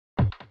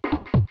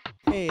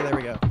Hey, there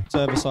we go.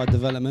 Server-side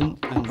development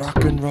and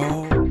Rock and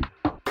roll.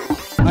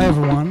 Hi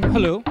everyone.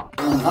 Hello.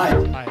 Hi.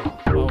 Hi.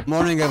 Oh.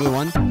 Morning,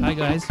 everyone. Hi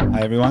guys.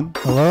 Hi, everyone.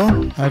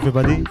 Hello. Hi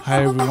everybody.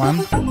 Hi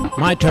everyone.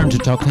 My turn to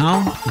talk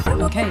now.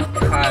 Okay.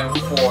 Time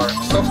for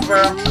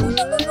software.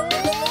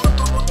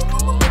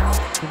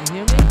 Can you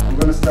hear me? I'm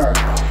going to start.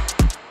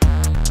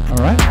 All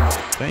right.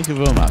 Thank you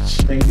very much.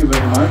 Thank you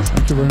very much.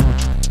 Thank you very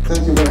much.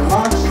 Thank you very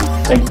much.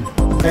 Thank you.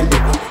 Thank you.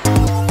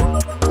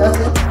 That's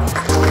it.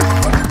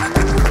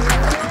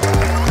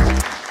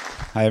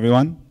 Hi,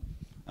 everyone.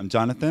 I'm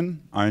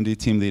Jonathan, R&D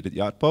team lead at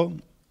Yotpo,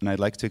 and I'd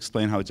like to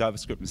explain how a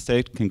JavaScript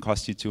mistake can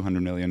cost you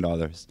 $200 million.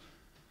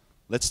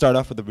 Let's start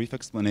off with a brief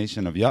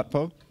explanation of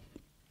Yotpo.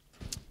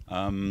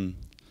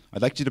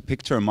 I'd like you to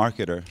picture a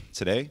marketer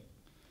today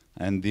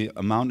and the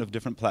amount of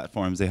different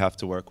platforms they have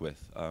to work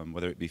with,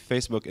 whether it be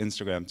Facebook,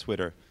 Instagram,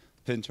 Twitter,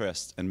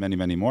 Pinterest, and many,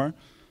 many more.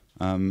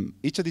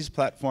 Each of these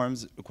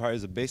platforms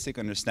requires a basic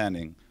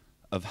understanding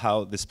of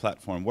how this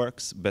platform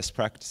works, best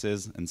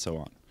practices, and so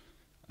on.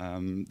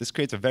 This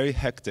creates a very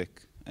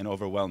hectic and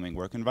overwhelming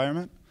work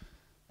environment,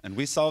 and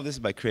we solve this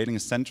by creating a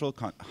central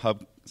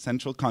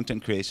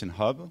content creation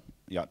hub,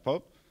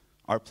 Yotpo.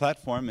 Our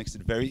platform makes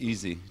it very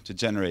easy to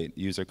generate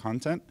user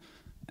content,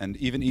 and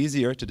even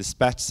easier to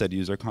dispatch said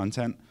user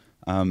content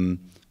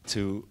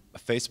to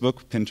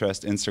Facebook,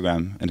 Pinterest,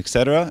 Instagram, and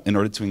etc. in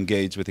order to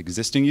engage with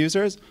existing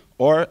users,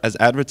 or as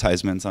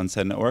advertisements on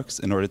said networks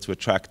in order to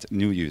attract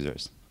new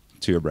users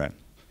to your brand.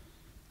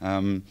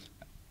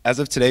 As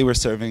of today, we're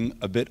serving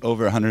a bit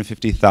over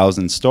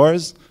 150,000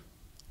 stores,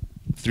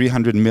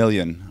 300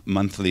 million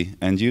monthly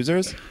end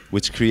users,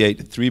 which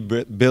create 3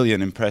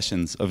 billion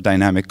impressions of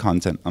dynamic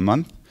content a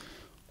month.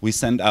 We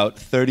send out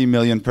 30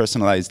 million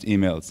personalized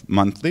emails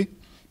monthly.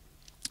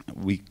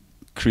 We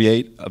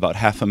create about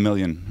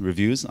 500,000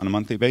 reviews on a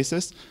monthly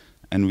basis,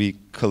 and we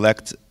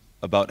collect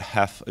about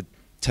half a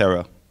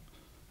tera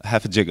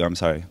of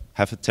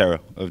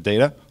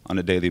data on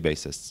a daily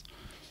basis.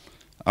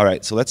 All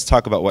right, so let's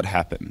talk about what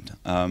happened.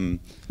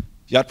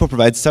 Yotpo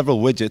provides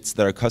several widgets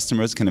that our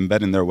customers can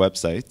embed in their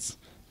websites,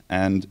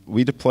 and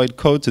we deployed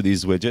code to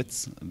these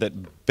widgets that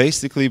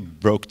basically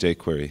broke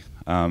jQuery.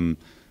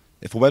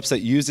 If a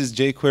website uses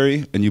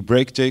jQuery and you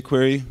break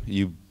jQuery,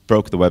 you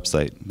broke the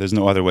website. There's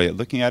no other way of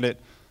looking at it.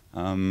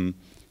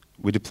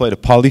 We deployed a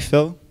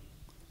polyfill.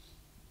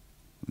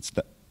 It's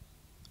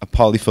a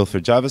polyfill for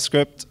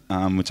JavaScript,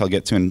 which I'll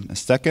get to in a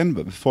second.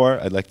 But before,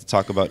 I'd like to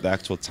talk about the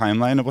actual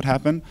timeline of what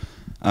happened.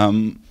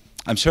 I'm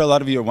sure a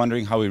lot of you are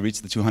wondering how we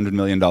reached the $200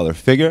 million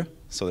figure.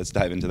 So let's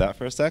dive into that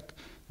for a sec.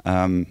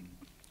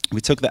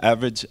 We took the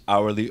average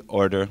hourly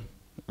order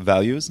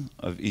values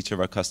of each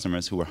of our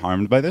customers who were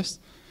harmed by this.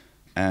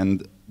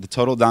 And the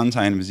total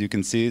downtime, as you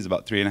can see, is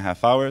about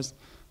 3.5 hours.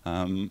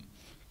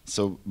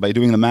 So by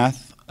doing the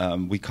math,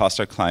 we cost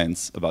our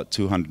clients about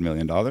 $200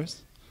 million.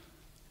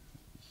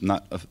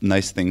 Not a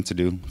nice thing to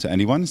do to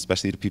anyone,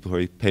 especially to people who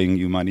are paying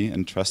you money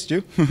and trust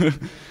you.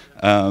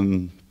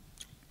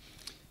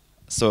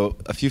 So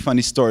a few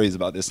funny stories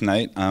about this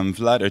night.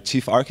 Vlad, our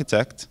chief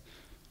architect,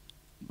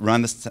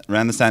 ran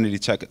the sanity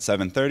check at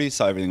 7:30,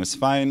 saw everything was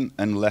fine,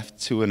 and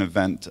left to an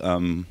event,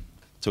 to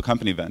a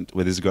company event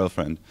with his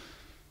girlfriend.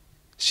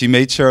 She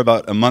made sure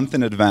about a month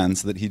in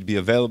advance that he'd be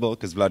available,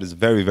 because Vlad is a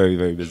very, very,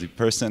 very busy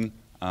person.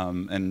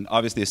 And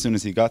obviously, as soon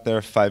as he got there,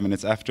 5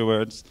 minutes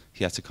afterwards,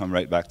 he had to come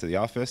right back to the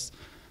office.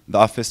 The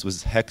office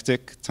was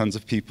hectic, tons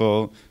of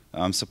people,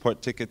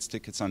 support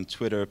tickets on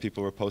Twitter,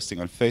 people were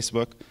posting on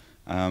Facebook.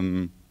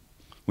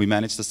 We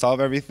managed to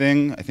solve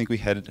everything. I think we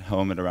headed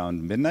home at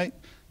around midnight.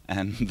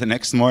 And the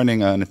next morning,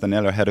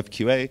 Nathaniel, our head of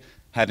QA,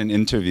 had an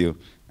interview.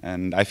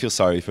 And I feel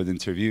sorry for the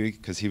interviewee,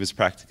 because he was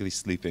practically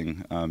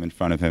sleeping in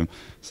front of him.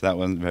 So that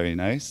wasn't very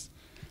nice.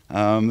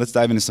 Let's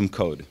dive into some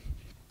code.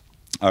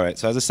 All right,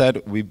 so as I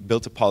said, we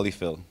built a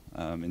polyfill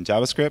in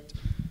JavaScript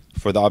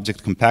for the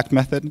object compact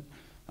method.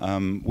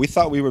 We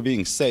thought we were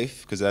being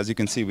safe, because as you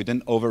can see, we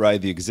didn't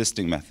override the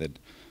existing method.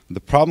 The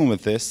problem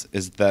with this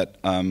is that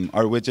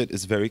our widget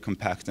is very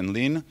compact and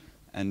lean,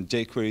 and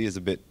jQuery is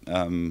a bit,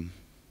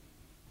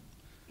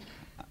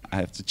 I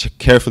have to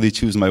carefully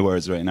choose my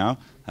words right now.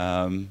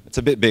 It's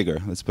a bit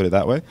bigger, let's put it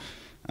that way.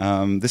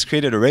 This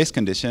created a race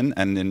condition,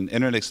 and in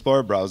Internet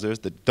Explorer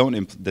browsers that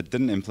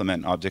didn't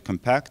implement object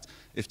compact,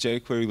 if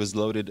jQuery was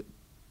loaded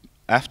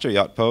after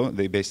Yotpo,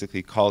 they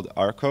basically called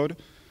our code,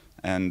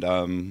 and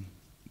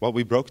well,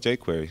 we broke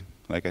jQuery,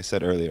 like I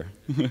said earlier.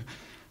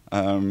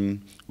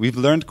 We've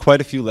learned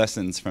quite a few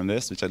lessons from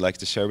this, which I'd like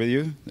to share with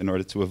you in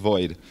order to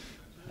avoid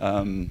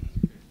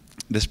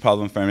this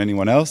problem for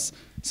anyone else.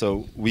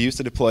 So we used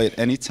to deploy at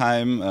any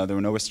time. There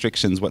were no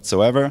restrictions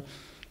whatsoever.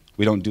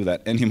 We don't do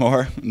that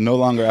anymore, no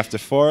longer after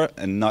 4,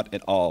 and not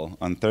at all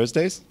on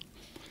Thursdays.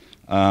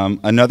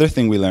 Another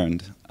thing we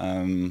learned,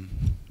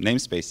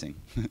 namespacing.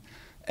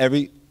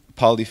 Every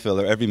polyfill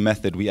or every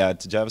method we add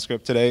to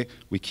JavaScript today,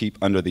 we keep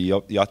under the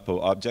Yotpo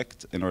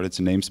object in order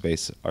to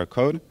namespace our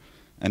code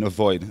and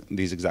avoid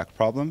these exact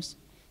problems.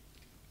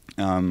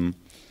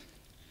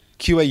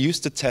 QA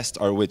used to test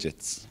our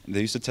widgets.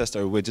 They used to test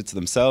our widgets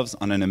themselves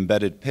on an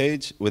embedded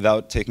page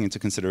without taking into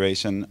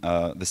consideration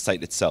the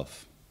site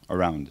itself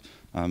around.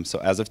 So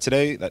as of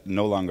today, that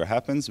no longer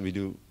happens. We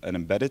do an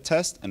embedded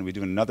test, and we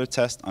do another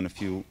test on a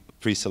few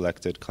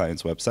pre-selected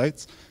clients'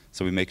 websites.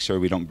 So we make sure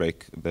we don't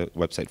break the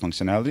website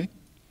functionality.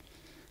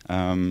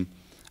 And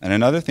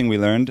another thing we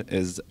learned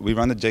is we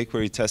run the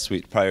jQuery test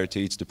suite prior to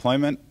each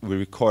deployment. We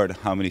record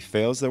how many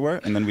fails there were,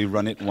 and then we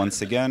run it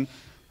once again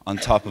on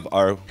top of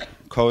our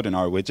code and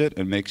our widget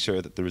and make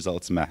sure that the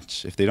results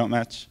match. If they don't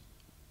match,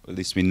 at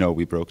least we know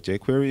we broke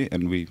jQuery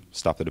and we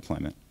stop the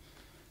deployment.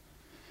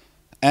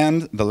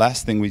 And the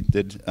last thing we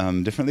did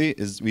differently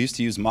is we used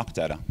to use mock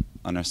data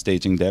on our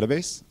staging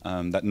database.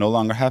 That no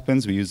longer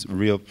happens. We use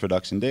real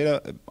production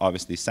data,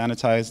 obviously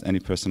sanitized. Any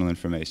personal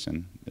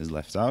information is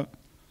left out.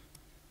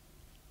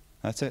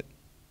 That's it.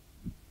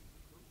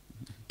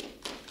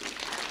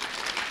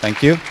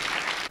 Thank you.